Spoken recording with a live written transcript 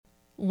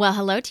Well,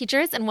 hello,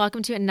 teachers, and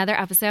welcome to another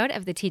episode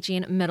of the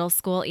Teaching Middle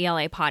School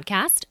ELA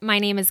podcast. My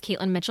name is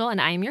Caitlin Mitchell, and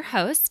I am your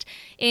host.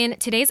 In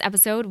today's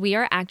episode, we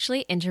are actually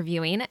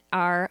interviewing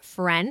our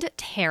friend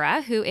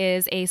Tara, who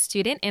is a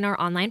student in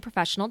our online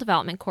professional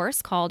development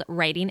course called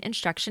Writing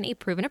Instruction: A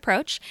Proven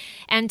Approach.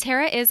 And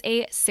Tara is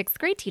a sixth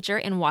grade teacher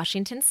in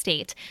Washington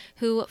State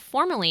who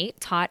formerly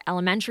taught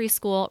elementary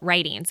school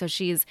writing. So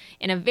she's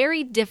in a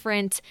very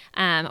different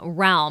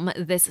realm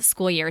this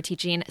school year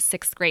teaching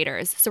sixth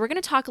graders. So we're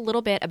going to talk a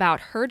little bit about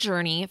her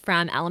journey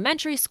from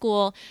elementary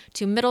school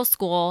to middle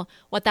school,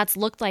 what that's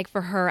looked like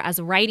for her as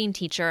a writing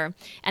teacher,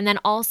 and then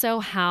also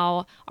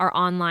how our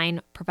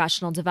online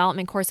professional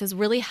development course has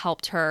really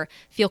helped her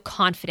feel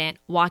confident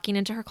walking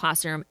into her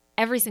classroom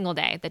every single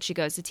day that she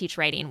goes to teach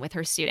writing with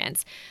her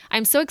students.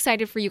 I'm so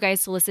excited for you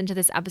guys to listen to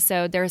this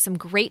episode. There are some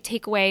great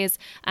takeaways,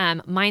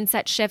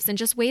 mindset shifts, and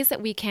just ways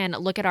that we can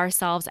look at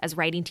ourselves as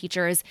writing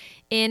teachers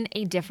in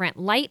a different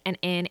light and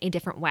in a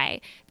different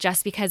way.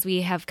 Just because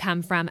we have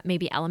come from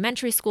maybe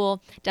elementary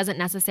school doesn't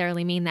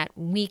necessarily mean that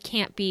we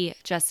can't be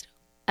just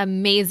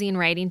amazing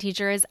writing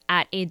teachers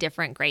at a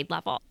different grade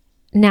level.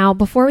 Now,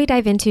 before we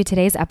dive into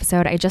today's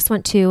episode, I just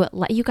want to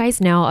let you guys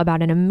know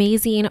about an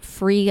amazing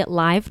free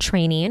live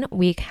training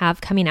we have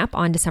coming up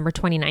on December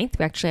 29th.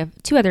 We actually have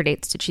two other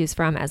dates to choose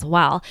from as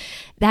well.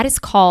 That is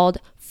called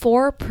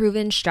 4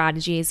 Proven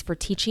Strategies for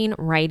Teaching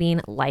Writing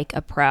Like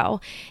a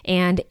Pro.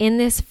 And in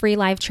this free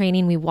live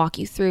training, we walk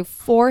you through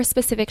 4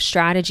 specific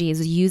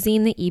strategies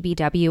using the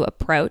EBW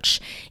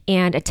approach.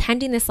 And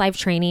attending this live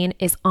training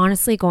is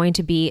honestly going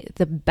to be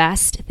the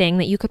best thing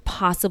that you could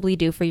possibly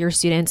do for your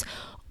students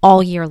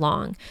all year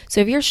long.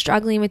 So if you're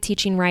struggling with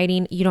teaching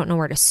writing, you don't know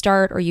where to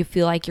start, or you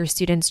feel like your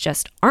students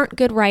just aren't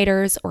good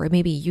writers, or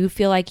maybe you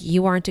feel like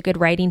you aren't a good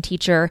writing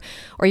teacher,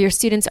 or your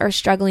students are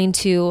struggling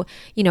to,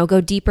 go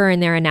deeper in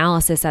their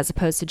analysis as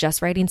opposed to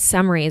just writing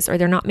summaries, or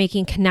they're not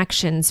making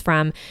connections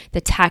from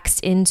the text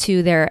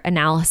into their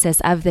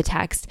analysis of the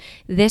text,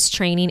 this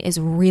training is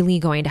really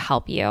going to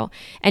help you.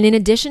 And in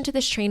addition to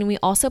this training, we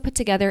also put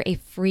together a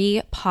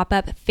free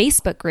pop-up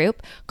Facebook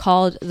group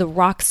called the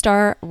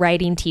Rockstar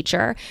Writing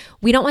Teacher.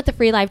 We don't want the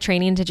free live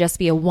training to just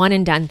be a one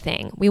and done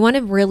thing. We want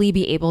to really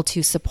be able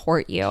to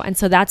support you. And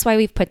so that's why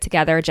we've put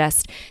together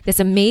just this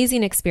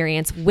amazing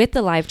experience with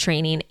the live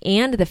training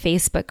and the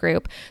Facebook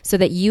group so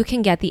that you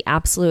can get the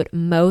absolute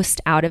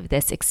most out of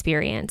this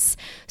experience.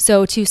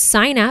 So to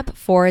sign up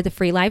for the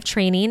free live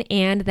training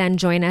and then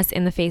join us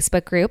in the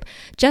Facebook group,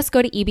 just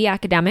go to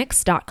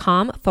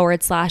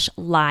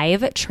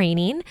ebacademics.com/live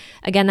training.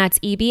 Again, that's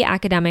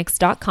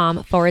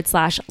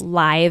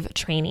ebacademics.com/live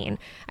training.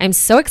 I'm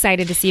so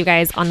excited to see you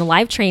guys on the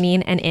live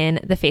training and in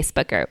the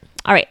Facebook group.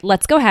 All right,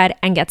 let's go ahead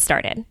and get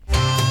started.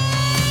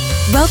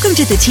 Welcome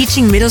to the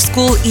Teaching Middle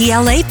School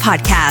ELA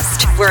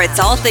podcast, where it's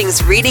all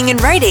things reading and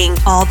writing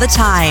all the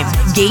time.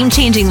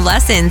 Game-changing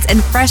lessons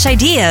and fresh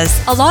ideas,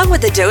 along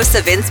with a dose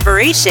of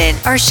inspiration,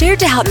 are shared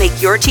to help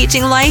make your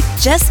teaching life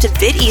just a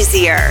bit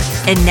easier.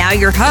 And now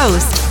your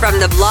host from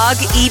the blog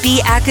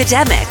EB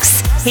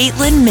Academics,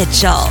 Caitlin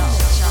Mitchell.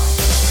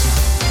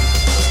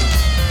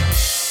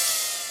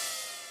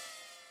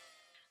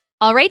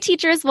 All right,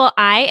 teachers. Well,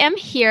 I am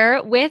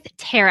here with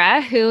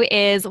Tara, who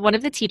is one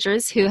of the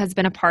teachers who has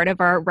been a part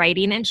of our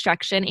Writing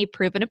Instruction: A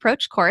Proven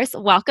Approach course.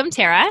 Welcome,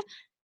 Tara.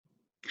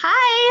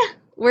 Hi.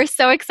 We're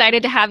so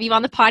excited to have you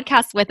on the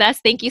podcast with us.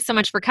 Thank you so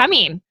much for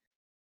coming.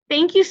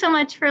 Thank you so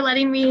much for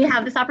letting me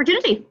have this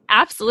opportunity.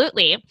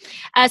 Absolutely.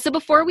 So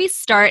before we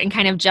start and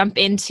kind of jump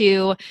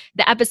into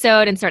the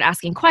episode and start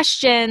asking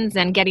questions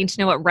and getting to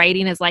know what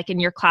writing is like in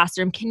your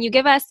classroom, can you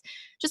give us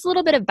just a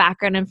little bit of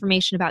background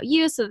information about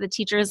you so that the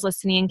teachers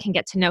listening can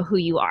get to know who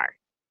you are?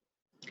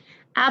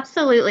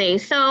 Absolutely.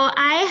 So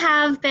I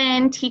have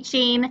been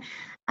teaching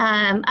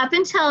up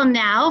until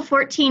now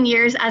 14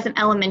 years as an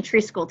elementary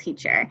school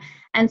teacher.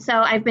 And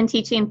so I've been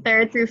teaching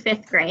 3rd through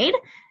 5th grade.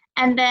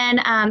 And then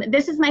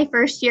this is my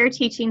first year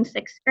teaching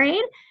 6th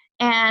grade.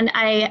 And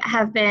I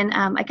have been,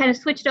 I kind of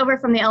switched over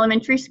from the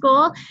elementary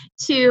school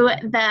to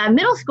the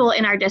middle school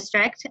in our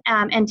district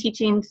and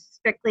teaching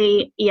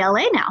strictly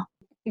ELA now.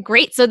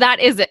 Great. So that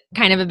is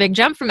kind of a big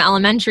jump from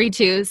elementary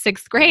to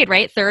 6th grade,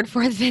 right? 3rd,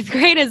 4th, 5th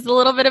grade is a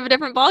little bit of a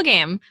different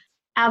ballgame.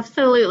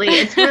 Absolutely.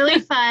 It's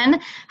really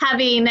fun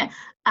having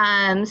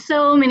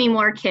so many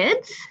more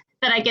kids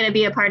that I get to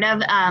be a part of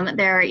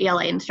their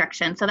ELA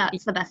instruction. So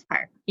that's the best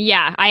part.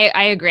 Yeah,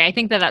 I agree. I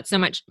think that that's so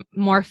much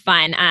more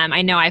fun.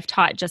 I know I've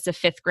taught just a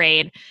 5th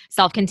grade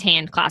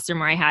self-contained classroom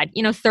where I had,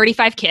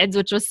 35 kids,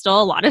 which was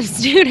still a lot of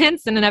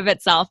students in and of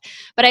itself.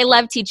 But I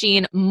love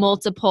teaching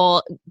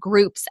multiple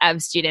groups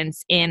of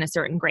students in a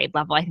certain grade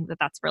level. I think that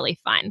that's really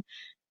fun.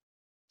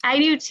 I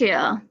do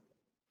too.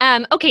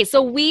 Okay,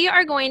 so we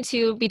are going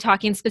to be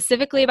talking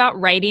specifically about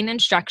writing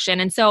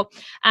instruction. And so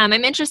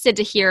I'm interested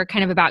to hear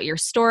kind of about your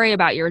story,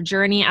 about your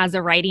journey as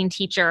a writing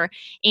teacher.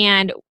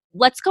 And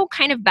let's go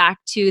kind of back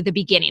to the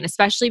beginning,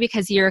 especially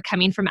because you're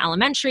coming from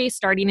elementary,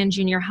 starting in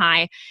junior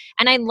high.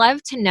 And I'd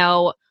love to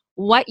know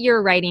what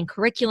your writing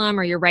curriculum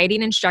or your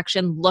writing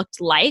instruction looked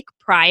like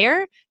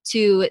prior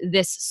to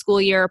this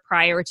school year,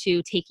 prior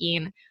to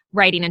taking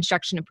writing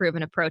instruction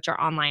improvement approach, our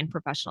online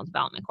professional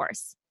development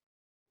course?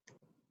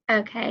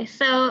 Okay,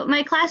 so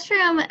my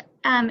classroom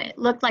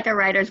looked like a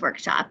writer's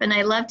workshop, and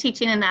I love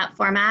teaching in that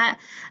format.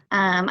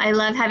 I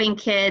love having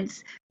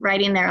kids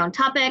writing their own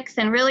topics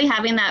and really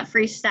having that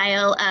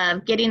freestyle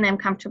of getting them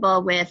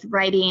comfortable with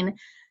writing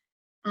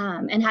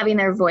and having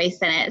their voice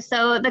in it.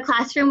 So the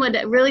classroom would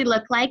really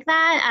look like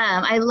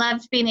that. I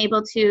loved being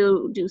able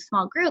to do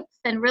small groups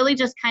and really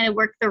just kind of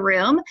work the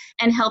room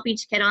and help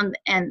each kid on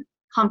and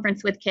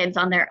conference with kids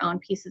on their own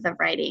pieces of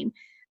writing.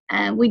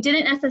 We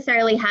didn't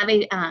necessarily have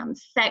a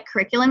set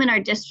curriculum in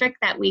our district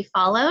that we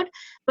followed,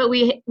 but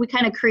we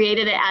kind of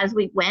created it as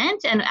we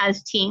went, and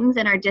as teams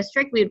in our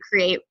district, we would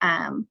create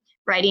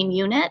writing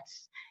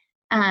units.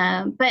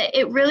 But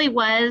it really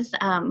was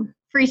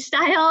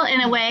freestyle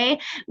in a way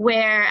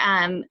where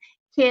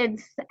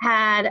kids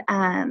had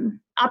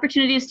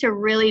opportunities to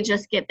really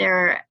just get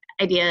their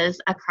ideas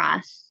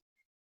across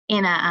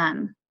in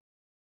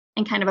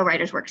kind of a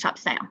writer's workshop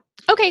style.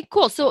 Okay,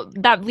 cool. So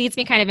that leads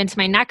me kind of into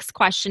my next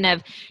question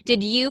of,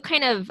 did you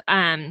kind of,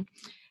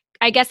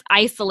 I guess,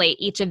 isolate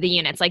each of the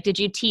units? Like, did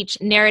you teach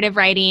narrative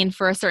writing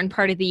for a certain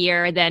part of the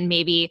year, then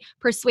maybe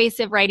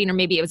persuasive writing, or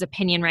maybe it was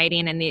opinion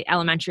writing in the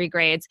elementary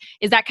grades?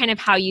 Is that kind of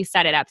how you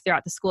set it up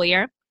throughout the school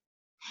year?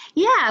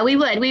 Yeah, we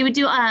would. We would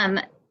do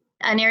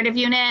a narrative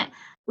unit,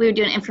 we would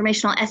do an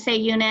informational essay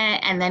unit,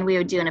 and then we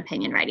would do an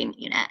opinion writing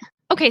unit.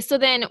 Okay, so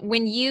then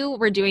when you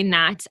were doing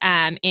that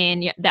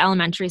in the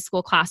elementary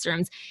school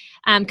classrooms,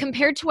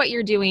 compared to what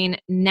you're doing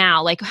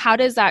now, like how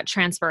does that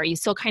transfer? Are you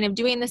still kind of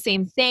doing the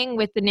same thing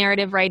with the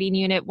narrative writing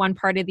unit one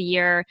part of the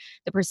year,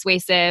 the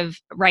persuasive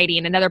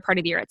writing another part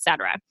of the year, et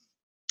cetera?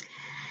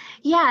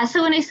 Yeah,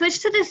 so when I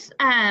switched to this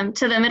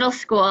to the middle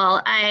school,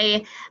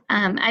 I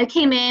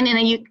came in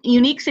a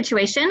unique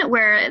situation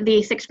where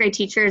the sixth grade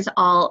teachers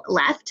all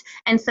left,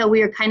 and so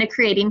we were kind of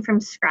creating from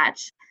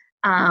scratch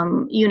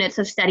units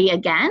of study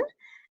again.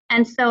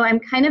 And so I'm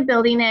kind of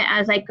building it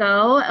as I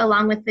go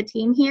along with the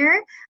team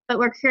here, but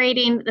we're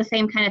creating the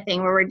same kind of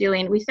thing where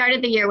we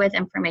started the year with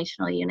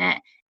informational unit,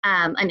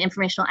 an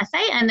informational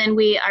essay, and then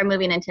we are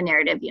moving into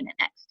narrative unit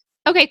next.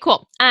 Okay,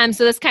 cool.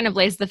 So this kind of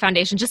lays the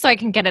foundation just so I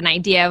can get an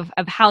idea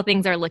of how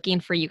things are looking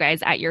for you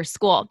guys at your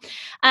school.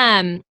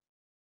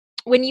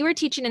 When you were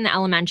teaching in the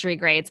elementary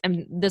grades,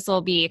 and this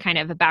will be kind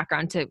of a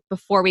background to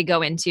before we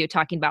go into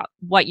talking about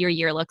what your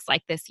year looks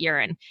like this year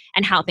and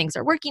how things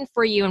are working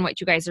for you and what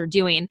you guys are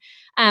doing,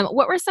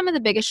 what were some of the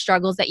biggest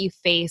struggles that you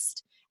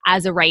faced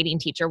as a writing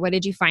teacher? What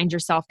did you find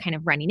yourself kind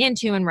of running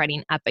into and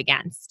running up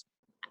against?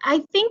 I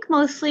think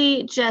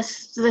mostly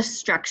just the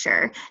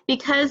structure,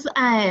 because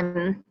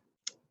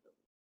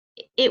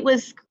it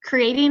was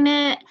creating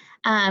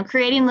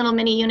little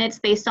mini units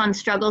based on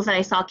struggles that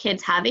I saw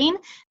kids having.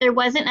 There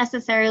wasn't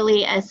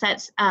necessarily a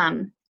set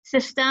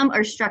system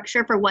or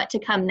structure for what to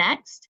come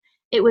next.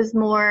 It was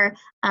more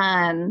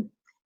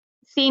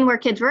seeing where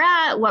kids were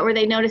at, what were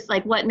they noticed,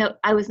 like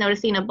I was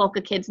noticing a bulk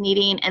of kids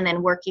needing, and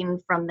then working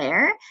from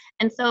there.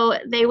 And so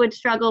they would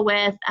struggle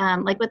with,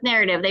 like with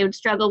narrative, they would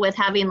struggle with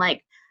having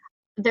like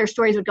their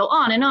stories would go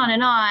on and on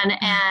and on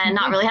and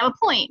not really have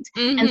a point.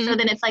 Mm-hmm. And so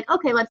then it's like,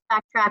 okay, let's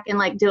backtrack and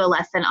like do a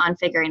lesson on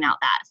figuring out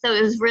that. So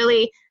it was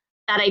really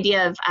that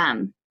idea of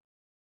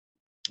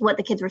what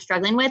the kids were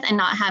struggling with and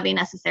not having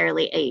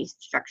necessarily a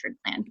structured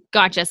plan.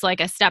 Gotcha. So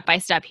like a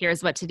step-by-step,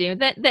 here's what to do.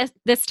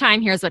 This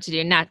time, here's what to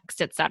do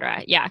next, et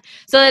cetera. Yeah.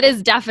 So that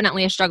is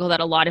definitely a struggle that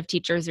a lot of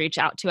teachers reach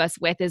out to us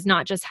with, is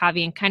not just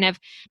having kind of,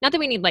 not that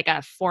we need like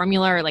a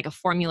formula or like a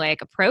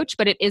formulaic approach,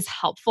 but it is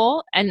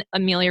helpful and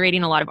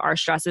ameliorating a lot of our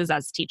stresses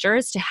as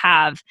teachers to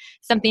have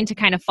something to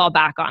kind of fall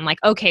back on. Like,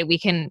 okay, we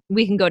can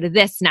go to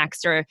this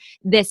next, or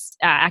this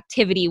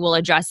activity will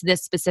address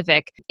this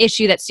specific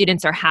issue that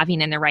students are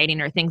having in their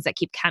writing, or things that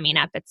keep coming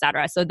up, et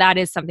cetera. So that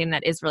is something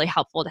that is really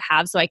helpful to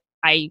have. So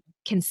I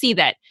can see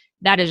that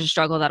is a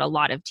struggle that a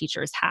lot of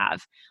teachers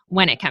have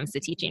when it comes to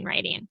teaching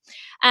writing.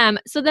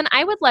 So then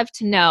I would love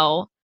to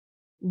know,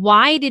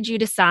 why did you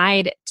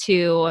decide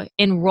to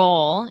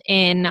enroll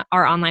in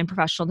our online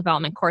professional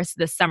development course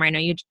this summer? I know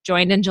you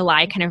joined in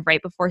July, kind of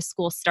right before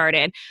school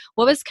started.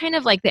 What was kind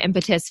of like the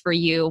impetus for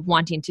you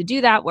wanting to do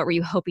that? What were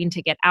you hoping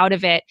to get out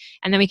of it?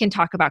 And then we can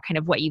talk about kind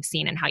of what you've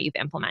seen and how you've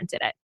implemented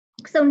it.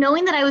 So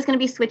knowing that I was going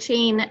to be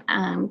switching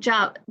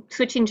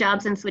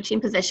jobs and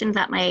switching positions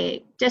at my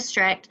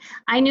district,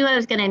 I knew I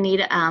was going to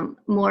need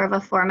more of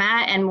a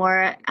format and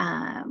more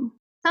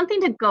something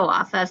to go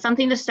off of,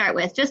 something to start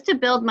with, just to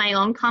build my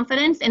own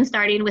confidence in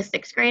starting with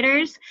sixth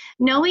graders.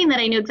 Knowing that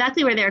I knew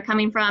exactly where they were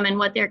coming from and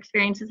what their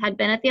experiences had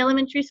been at the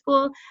elementary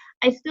school,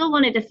 I still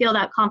wanted to feel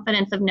that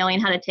confidence of knowing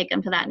how to take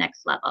them to that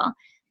next level.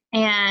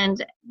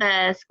 And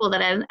the school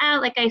that I was at,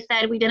 like I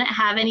said, we didn't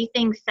have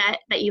anything set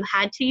that you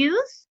had to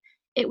use.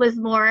 It was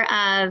more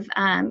of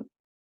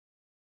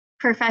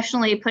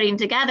professionally putting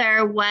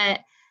together what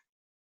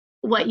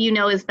you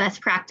know is best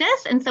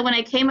practice. And so when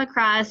I came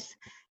across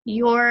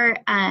your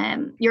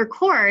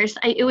course,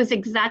 it was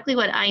exactly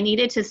what I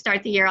needed to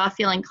start the year off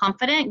feeling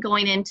confident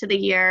going into the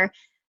year,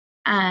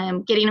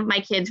 getting my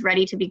kids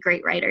ready to be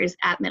great writers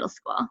at middle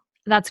school.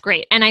 That's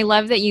great. And I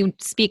love that you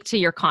speak to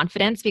your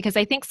confidence, because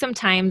I think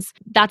sometimes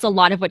that's a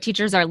lot of what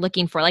teachers are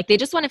looking for. Like they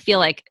just want to feel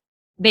like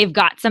they've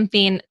got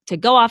something to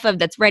go off of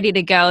that's ready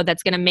to go,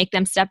 that's going to make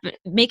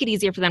it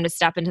easier for them to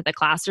step into the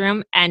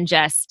classroom and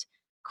just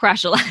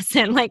crush a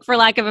lesson, like for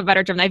lack of a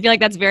better term. I feel like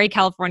that's very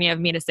California of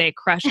me to say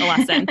crush a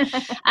lesson.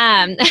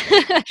 Um,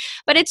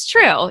 but it's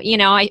true,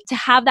 to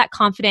have that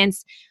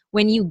confidence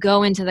when you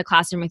go into the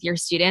classroom with your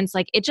students,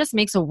 like it just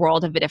makes a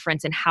world of a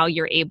difference in how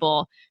you're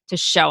able to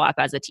show up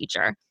as a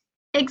teacher.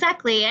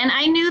 Exactly. And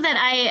I knew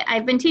that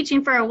I've been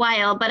teaching for a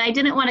while, but I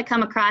didn't want to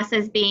come across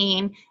as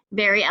being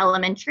very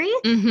elementary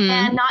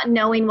and not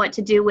knowing what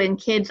to do when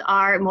kids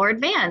are more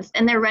advanced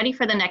and they're ready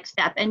for the next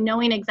step and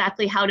knowing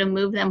exactly how to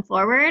move them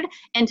forward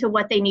into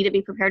what they need to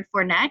be prepared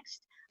for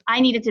next. I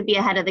needed to be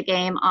ahead of the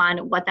game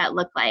on what that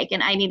looked like.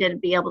 And I needed to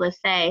be able to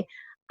say,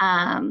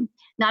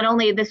 not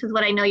only this is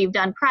what I know you've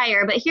done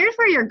prior, but here's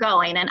where you're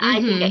going and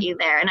I can get you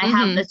there. And I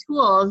have the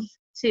tools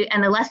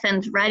and the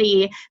lessons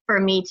ready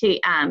for me to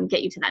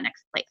get you to that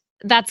next place.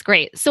 That's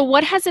great. So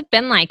what has it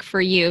been like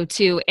for you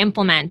to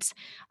implement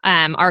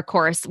our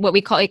course? What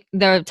we call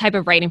the type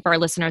of writing for our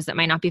listeners that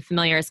might not be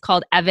familiar is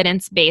called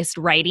evidence-based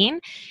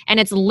writing. And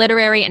it's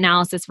literary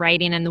analysis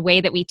writing. And the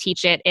way that we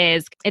teach it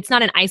is it's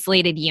not an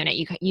isolated unit.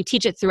 You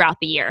teach it throughout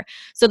the year.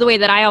 So the way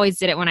that I always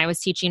did it when I was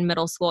teaching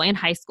middle school and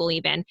high school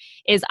even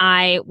is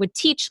I would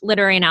teach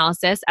literary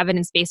analysis,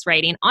 evidence-based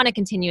writing on a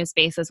continuous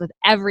basis with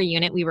every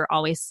unit we were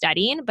always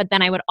studying. But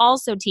then I would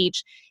also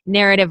teach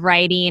narrative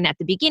writing at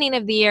the beginning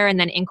of the year and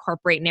then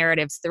incorporate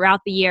narratives throughout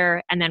the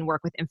year and then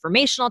work with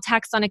informational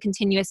text on a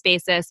continuous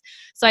basis.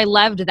 So I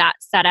loved that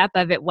setup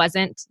of it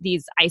wasn't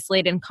these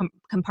isolated and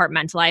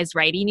compartmentalized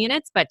writing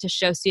units, but to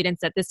show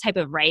students that this type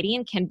of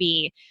writing can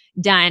be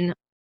done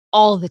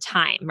all the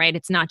time, right?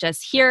 It's not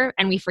just here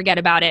and we forget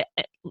about it,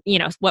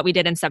 what we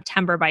did in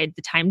September by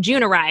the time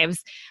June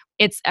arrives.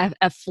 It's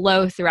a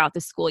flow throughout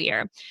the school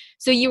year.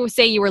 So you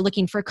say you were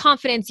looking for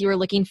confidence, you were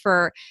looking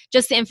for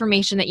just the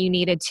information that you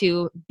needed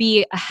to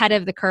be ahead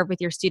of the curve with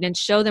your students,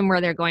 show them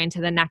where they're going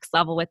to the next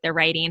level with their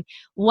writing.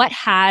 What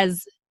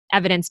has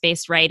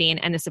evidence-based writing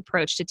and this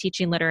approach to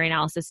teaching literary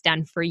analysis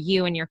done for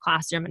you in your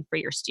classroom and for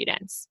your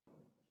students?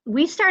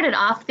 We started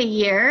off the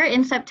year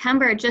in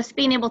September just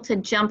being able to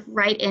jump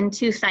right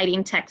into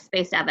citing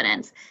text-based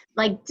evidence.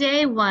 Like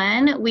day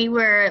one, we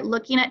were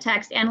looking at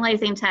text,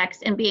 analyzing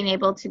text, and being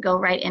able to go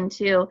right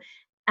into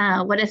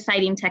what does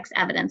citing text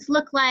evidence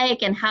look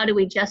like and how do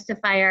we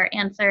justify our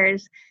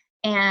answers.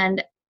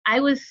 And I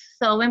was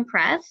so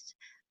impressed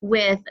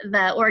with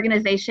the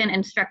organization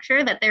and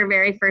structure that their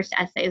very first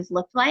essays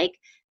looked like,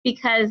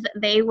 because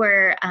they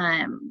were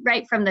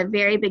right from the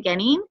very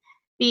beginning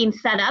being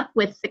set up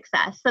with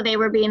success. So they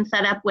were being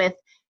set up with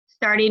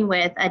starting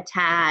with a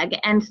tag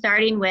and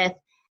starting with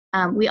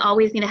we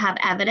always need to have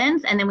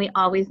evidence and then we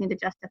always need to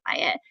justify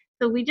it.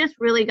 So we just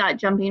really got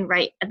jumping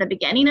right at the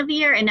beginning of the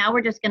year, and now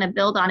we're just going to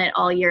build on it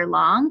all year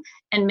long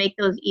and make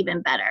those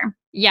even better.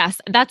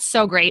 Yes, that's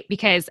so great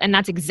and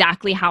that's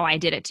exactly how I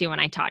did it too when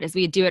I taught, is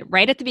we do it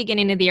right at the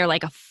beginning of the year,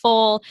 like a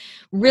full,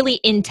 really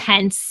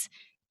intense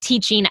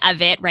teaching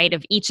of it, right,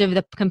 of each of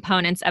the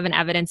components of an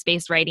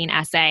evidence-based writing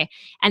essay.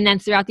 And then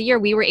throughout the year,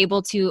 we were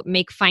able to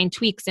make fine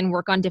tweaks and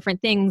work on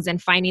different things and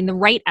finding the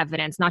right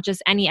evidence, not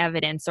just any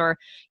evidence, or,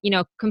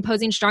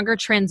 composing stronger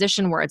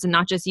transition words and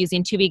not just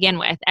using to begin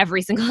with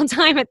every single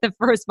time at the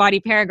first body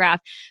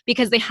paragraph,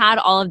 because they had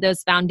all of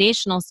those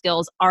foundational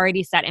skills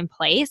already set in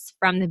place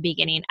from the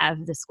beginning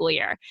of the school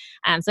year.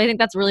 So I think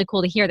that's really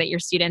cool to hear that your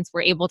students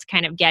were able to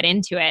kind of get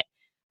into it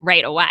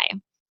right away.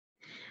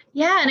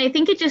 Yeah, and I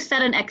think it just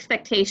set an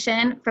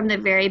expectation from the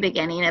very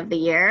beginning of the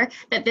year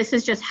that this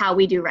is just how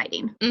we do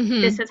writing.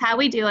 This is how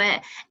we do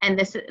it, and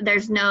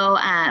there's no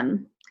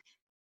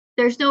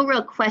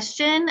real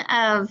question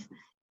of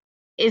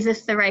is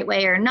this the right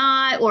way or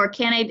not, or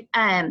can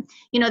I?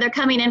 They're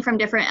coming in from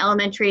different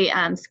elementary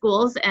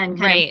schools and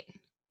kind of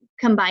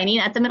combining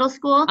at the middle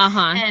school,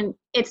 and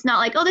it's not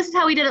like, oh, this is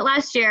how we did it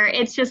last year.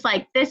 It's just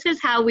like, this is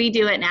how we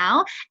do it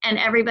now, and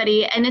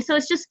so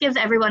it just gives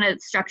everyone a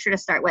structure to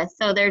start with.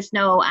 So there's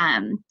no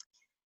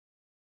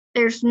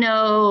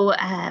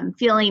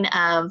feeling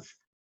of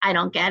I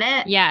don't get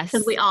it. Yes,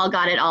 because we all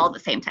got it all at the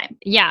same time.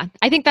 Yeah,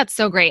 I think that's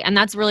so great, and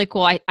that's really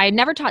cool. I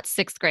never taught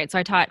sixth grade, so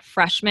I taught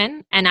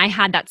freshmen, and I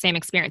had that same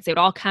experience. They would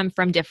all come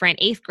from different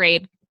eighth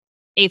grade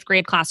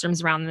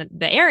classrooms around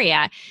the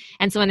area.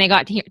 And so when they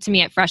got to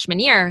me at freshman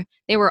year,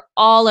 they were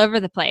all over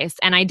the place.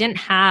 And I didn't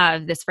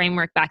have this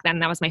framework back then.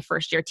 That was my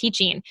first year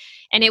teaching.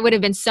 And it would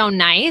have been so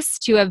nice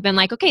to have been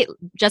like, okay,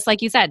 just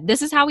like you said,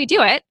 this is how we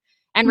do it.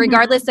 And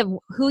regardless of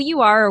who you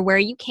are or where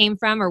you came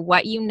from or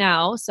what you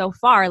know so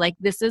far, like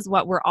this is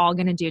what we're all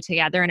going to do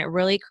together. And it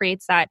really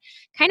creates that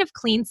kind of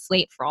clean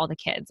slate for all the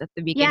kids at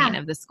the beginning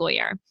of the school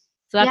year.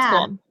 So that's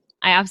cool.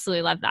 I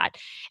absolutely love that.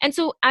 And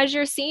so as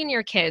you're seeing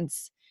your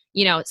kids,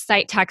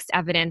 cite text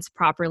evidence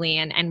properly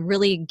and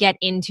really get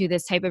into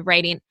this type of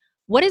writing,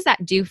 what does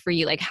that do for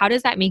you? Like, how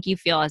does that make you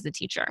feel as a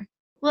teacher?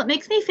 Well, it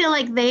makes me feel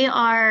like they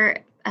are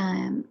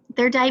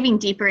they're diving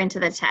deeper into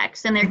the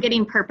text and they're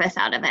getting purpose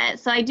out of it.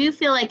 So I do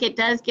feel like it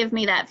does give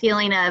me that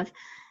feeling of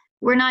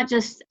we're not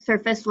just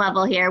surface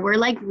level here. We're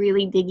like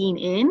really digging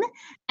in.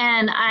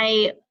 And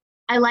I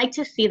like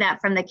to see that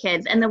from the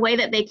kids, and the way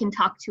that they can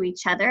talk to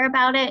each other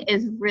about it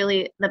is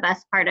really the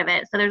best part of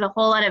it. So there's a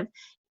whole lot of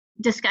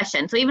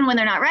discussion. So even when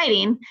they're not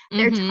writing,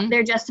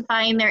 they're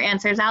justifying their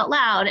answers out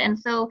loud. And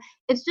so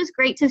it's just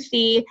great to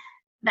see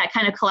that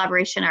kind of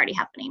collaboration already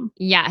happening.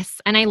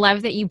 Yes. And I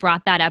love that you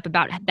brought that up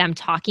about them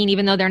talking,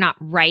 even though they're not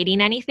writing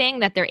anything,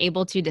 that they're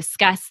able to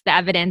discuss the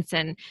evidence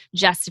and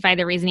justify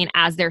the reasoning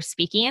as they're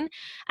speaking.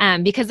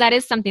 Because that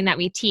is something that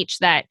we teach,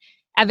 that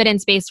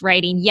evidence-based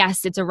writing,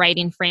 yes, it's a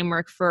writing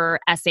framework for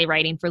essay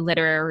writing, for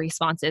literary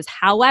responses.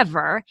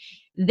 However,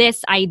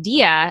 this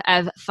idea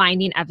of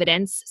finding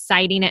evidence,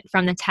 citing it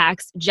from the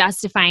text,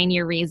 justifying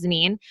your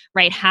reasoning,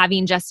 right,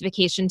 having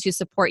justification to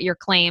support your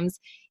claims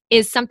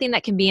is something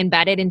that can be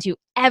embedded into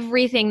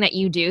everything that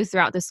you do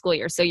throughout the school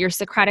year. So your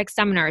Socratic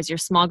seminars, your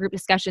small group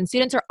discussion,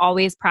 students are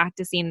always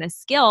practicing this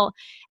skill.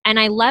 And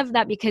I love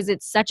that because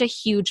it's such a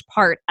huge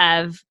part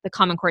of the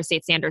Common Core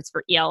State Standards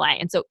for ELA.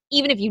 And so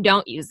even if you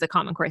don't use the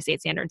Common Core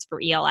State Standards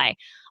for ELA,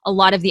 a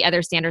lot of the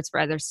other standards for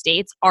other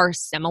states are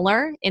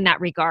similar in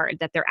that regard,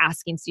 that they're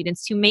asking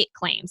students to make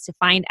claims, to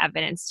find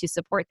evidence, to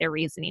support their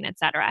reasoning, et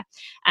cetera.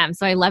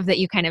 So I love that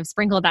you kind of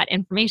sprinkled that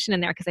information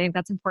in there, because I think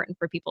that's important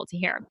for people to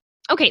hear.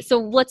 Okay, so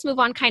let's move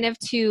on kind of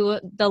to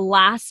the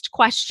last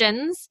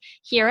questions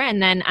here,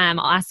 and then I'll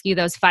ask you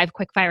those 5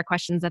 quick fire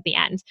questions at the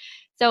end.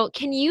 So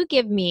can you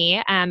give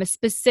me a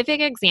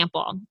specific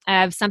example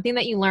of something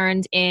that you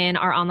learned in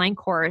our online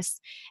course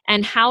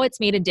and how it's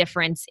made a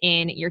difference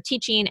in your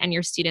teaching and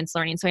your students'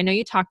 learning? So I know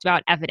you talked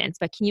about evidence,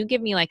 but can you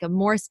give me like a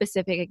more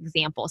specific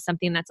example,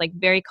 something that's like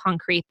very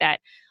concrete that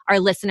our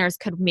listeners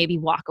could maybe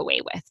walk away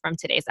with from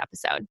today's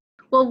episode?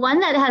 Well, one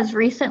that has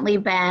recently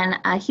been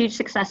a huge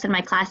success in my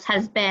class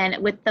has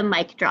been with the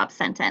mic drop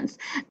sentence.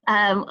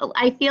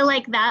 I feel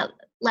like that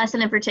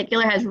lesson in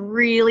particular has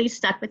really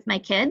stuck with my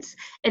kids.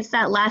 It's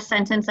that last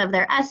sentence of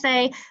their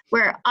essay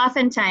where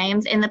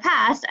oftentimes in the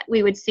past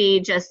we would see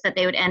just that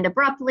they would end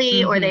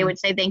abruptly, or they would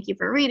say, "Thank you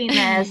for reading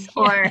this,"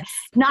 or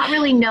not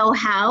really know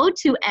how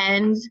to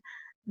end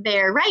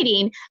their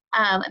writing.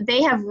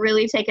 They have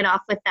really taken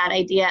off with that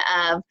idea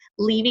of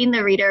leaving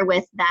the reader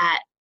with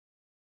that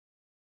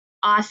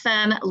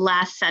awesome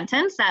last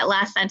sentence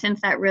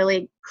that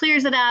really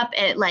clears it up.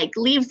 It like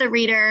leaves the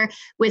reader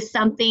with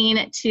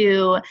something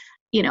to,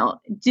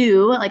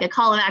 do, like a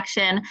call of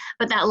action.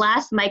 But that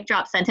last mic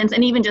drop sentence,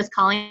 and even just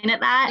calling it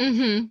that,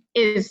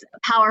 is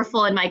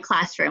powerful in my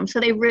classroom.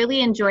 So they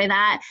really enjoy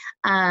that.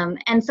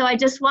 And so I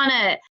just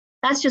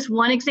that's just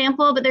one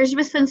example, but there's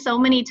just been so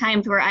many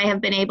times where I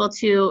have been able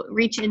to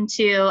reach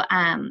into,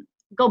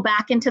 go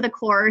back into the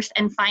course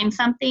and find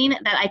something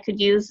that I could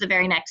use the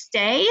very next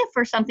day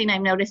for something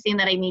I'm noticing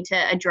that I need to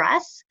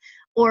address,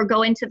 or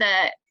go into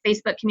the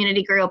Facebook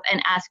community group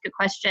and ask a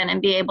question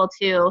and be able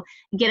to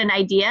get an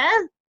idea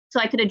so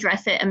I could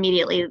address it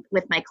immediately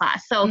with my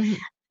class. So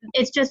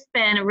it's just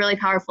been really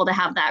powerful to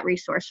have that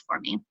resource for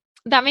me.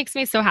 That makes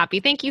me so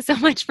happy. Thank you so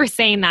much for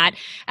saying that,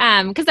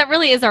 because that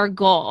really is our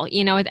goal.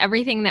 With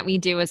everything that we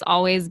do has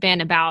always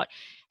been about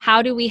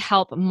how do we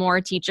help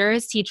more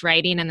teachers teach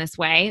writing in this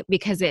way,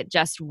 because it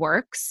just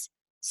works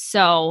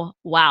so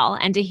well.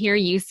 And to hear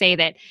you say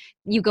that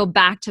you go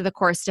back to the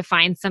course to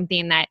find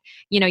something that,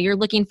 you're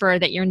looking for,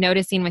 that you're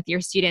noticing with your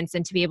students,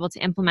 and to be able to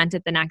implement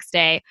it the next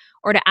day,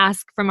 or to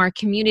ask from our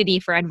community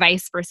for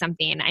advice for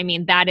something. I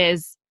mean, that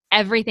is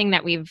everything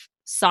that we've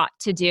sought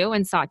to do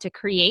and sought to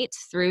create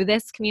through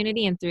this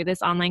community and through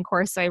this online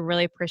course. So I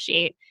really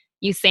appreciate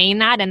you saying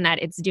that, and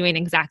that it's doing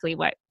exactly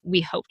what we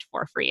hoped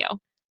for you.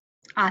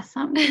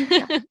 Awesome.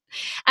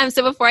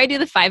 So before I do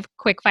the 5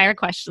 quick fire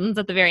questions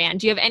at the very end,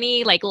 do you have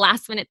any like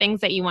last minute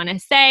things that you want to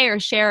say or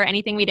share,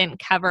 anything we didn't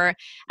cover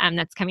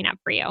that's coming up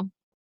for you?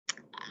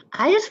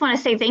 I just want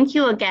to say thank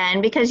you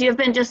again, because you've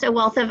been just a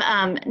wealth of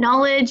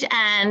knowledge,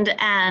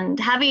 and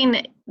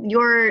having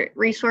your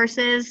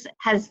resources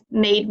has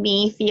made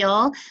me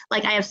feel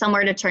like I have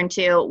somewhere to turn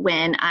to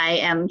when I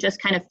am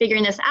just kind of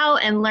figuring this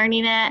out and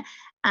learning it.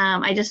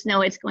 I just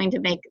know it's going to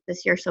make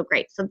this year so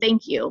great. So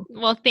thank you.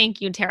 Well,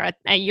 thank you, Tara.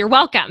 You're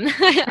welcome.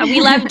 We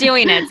love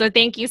doing it. So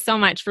thank you so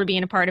much for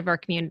being a part of our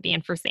community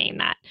and for saying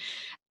that.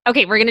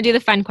 Okay, we're going to do the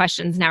fun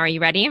questions now. Are you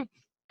ready?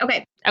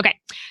 Okay.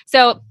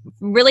 So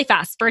really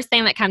fast, first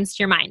thing that comes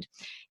to your mind.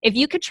 If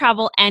you could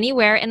travel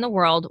anywhere in the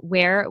world,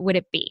 where would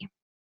it be?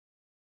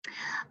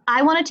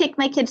 I want to take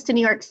my kids to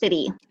New York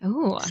City.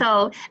 Ooh.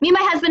 So me and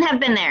my husband have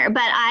been there,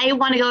 but I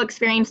want to go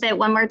experience it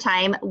one more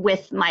time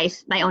with my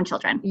own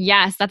children.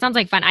 Yes, that sounds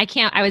like fun.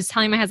 I was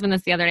telling my husband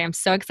this the other day. I'm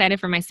so excited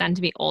for my son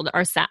to be old,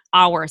 our son.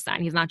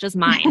 He's not just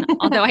mine,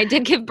 although I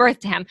did give birth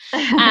to him.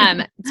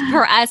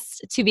 For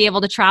us to be able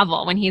to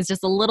travel when he's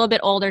just a little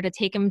bit older, to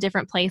take him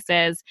different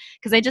places,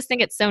 because I just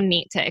think it's so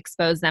neat to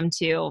expose them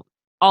to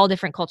all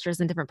different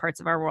cultures in different parts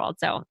of our world.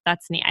 So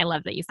that's neat. I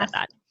love that you said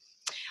that.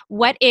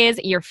 What is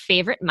your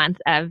favorite month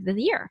of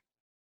the year?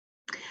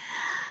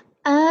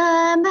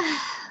 I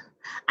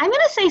I'm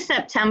going to say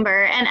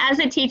September. And as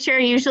a teacher,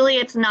 usually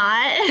it's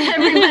not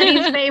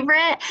everybody's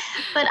favorite,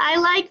 but I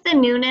like the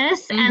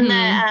newness and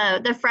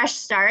the fresh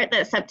start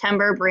that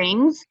September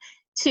brings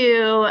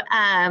to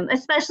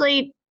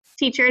especially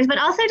teachers, but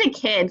also to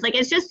kids. Like,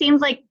 it just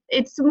seems like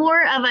it's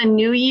more of a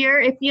new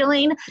year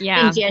feeling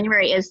than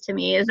January is to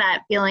me, is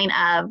that feeling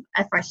of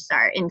a fresh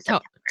start in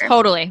September.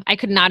 Totally. I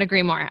could not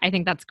agree more. I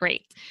think that's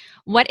great.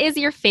 What is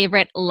your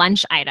favorite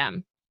lunch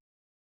item?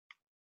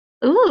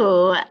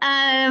 Ooh,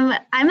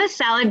 I'm a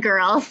salad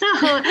girl, so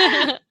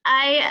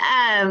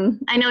I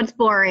know it's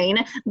boring,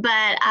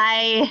 but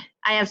I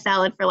have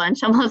salad for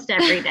lunch almost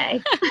every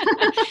day.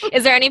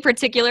 Is there any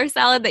particular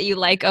salad that you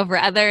like over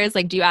others?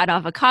 Like, do you add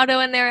avocado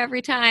in there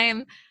every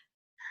time?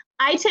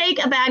 I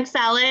take a bag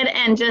salad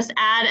and just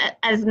add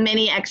as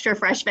many extra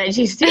fresh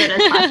veggies to it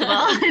as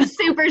possible. It's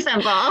super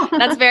simple.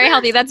 That's very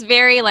healthy. That's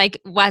very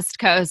like West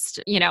Coast,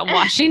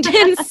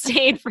 Washington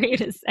State for you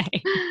to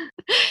say.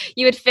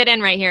 You would fit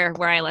in right here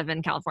where I live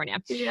in California.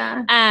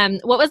 Yeah.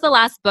 What was the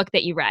last book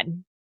that you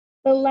read?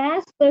 The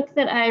last book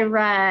that I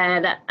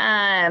read,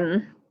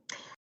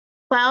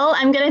 well,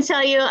 I'm going to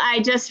tell you,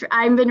 I've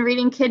been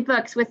reading kid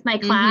books with my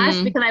class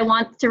because I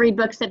want to read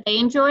books that they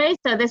enjoy.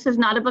 So this is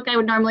not a book I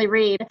would normally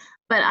read,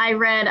 but I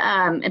read,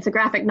 it's a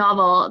graphic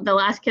novel, The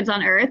Last Kids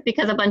on Earth,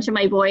 because a bunch of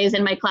my boys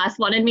in my class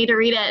wanted me to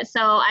read it.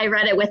 So I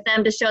read it with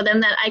them to show them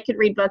that I could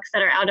read books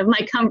that are out of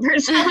my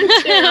comfort zone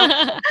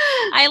too.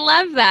 I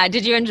love that.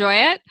 Did you enjoy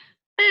it?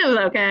 It was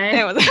okay.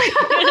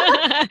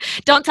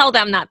 Don't tell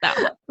them that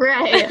though.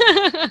 Right.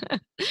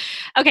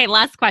 Okay,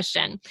 last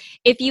question.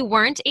 If you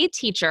weren't a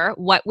teacher,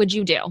 what would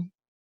you do?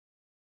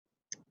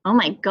 Oh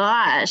my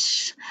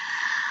gosh.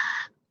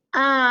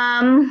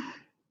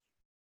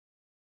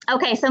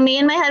 Okay, so me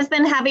and my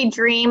husband have a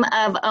dream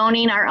of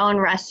owning our own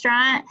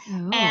restaurant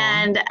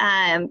and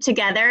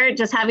together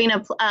just having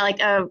a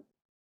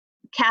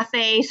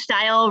cafe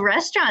style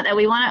restaurant that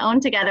we want to own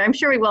together. I'm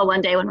sure we will one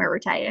day when we're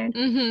retired.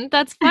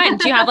 That's fun.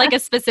 Do you have like a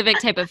specific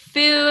type of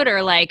food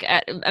or like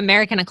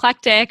American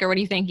eclectic, or what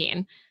are you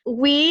thinking?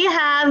 We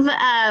have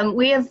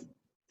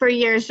for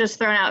years just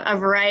thrown out a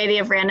variety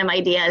of random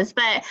ideas,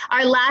 but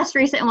our last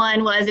recent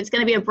one was it's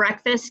going to be a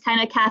breakfast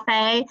kind of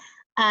cafe.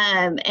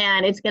 And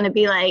it's going to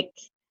be like,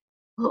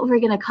 what were we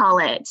going to call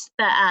it?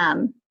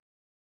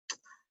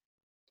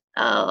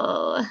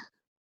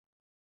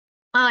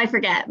 I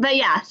forget. But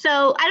yeah,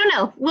 so I don't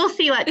know. We'll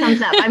see what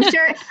comes up.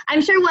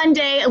 I'm sure one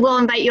day we'll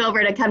invite you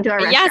over to come to our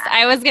restaurant. Yes,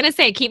 I was going to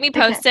say, keep me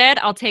posted.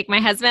 Okay. I'll take my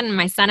husband and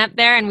my son up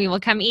there and we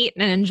will come eat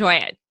and enjoy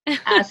it.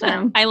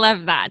 Awesome. I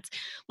love that.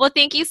 Well,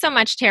 thank you so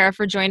much, Tara,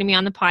 for joining me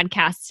on the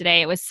podcast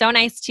today. It was so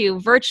nice to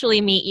virtually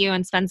meet you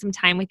and spend some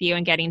time with you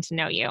and getting to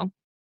know you.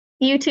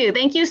 You too.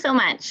 Thank you so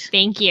much.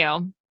 Thank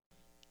you.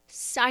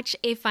 Such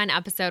a fun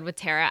episode with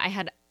Tara. I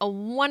had a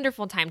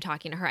wonderful time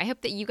talking to her. I hope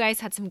that you guys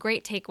had some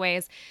great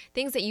takeaways,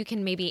 things that you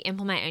can maybe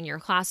implement in your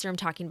classroom,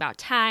 talking about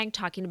TAG,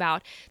 talking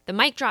about the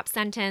mic drop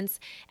sentence,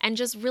 and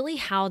just really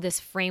how this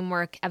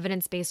framework,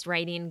 evidence-based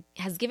writing,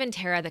 has given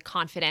Tara the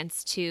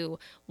confidence to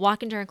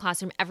walk into her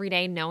classroom every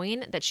day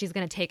knowing that she's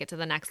going to take it to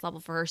the next level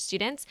for her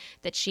students,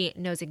 that she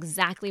knows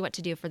exactly what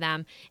to do for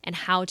them and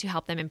how to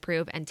help them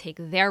improve and take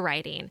their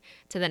writing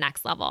to the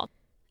next level.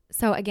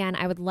 So again,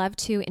 I would love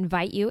to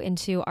invite you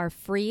into our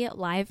free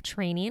live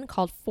training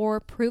called 4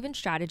 Proven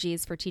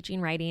Strategies for Teaching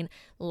Writing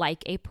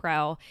Like a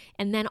Pro.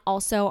 And then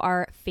also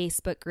our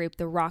Facebook group,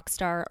 the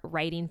Rockstar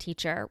Writing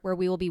Teacher, where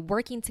we will be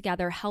working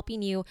together,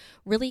 helping you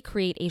really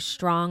create a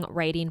strong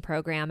writing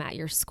program at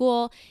your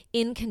school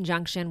in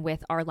conjunction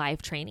with our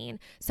live training.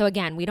 So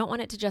again, we don't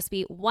want it to just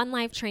be one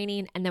live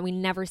training and then we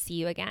never see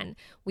you again.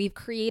 We've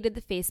created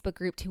the Facebook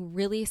group to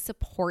really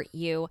support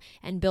you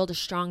and build a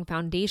strong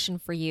foundation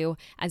for you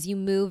as you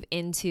move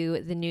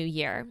into the new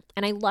year.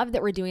 And I love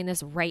that we're doing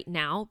this right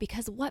now,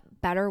 because what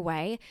better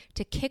way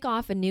to kick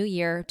off a new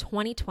year,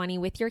 2020,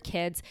 with your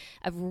kids,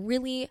 of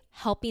really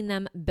helping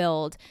them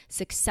build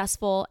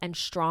successful and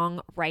strong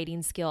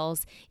writing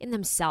skills in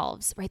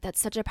themselves, right?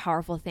 That's such a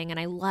powerful thing. And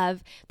I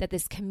love that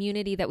this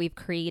community that we've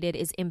created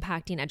is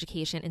impacting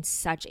education in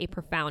such a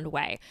profound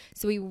way.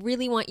 So we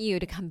really want you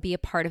to come be a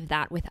part of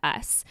that with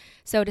us.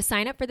 So to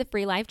sign up for the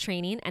free live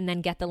training and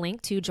then get the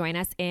link to join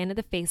us in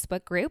the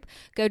Facebook group,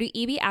 go to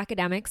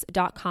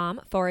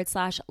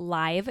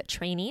ebacademics.com/live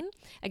training.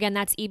 Again,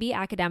 that's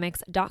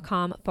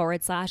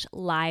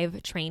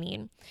ebacademics.com/live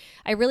training.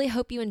 I really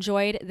hope you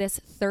enjoyed this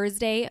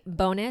Thursday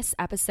bonus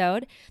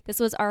episode. This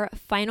was our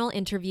final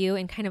interview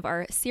in kind of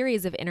our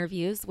series of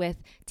interviews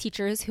with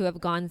teachers who have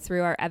gone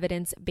through our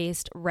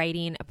evidence-based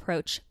writing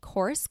approach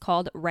course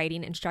called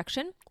Writing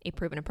Instruction, a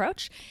Proven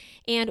Approach.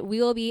 And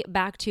we will be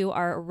back to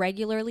our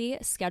regularly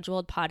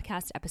scheduled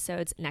podcast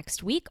episodes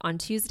next week on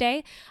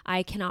Tuesday.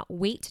 I cannot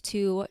wait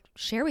to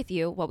share with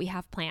you what we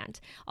have planned.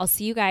 I'll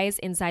see you guys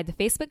inside the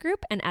Facebook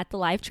group and at the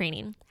live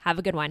training. Have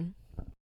a good one.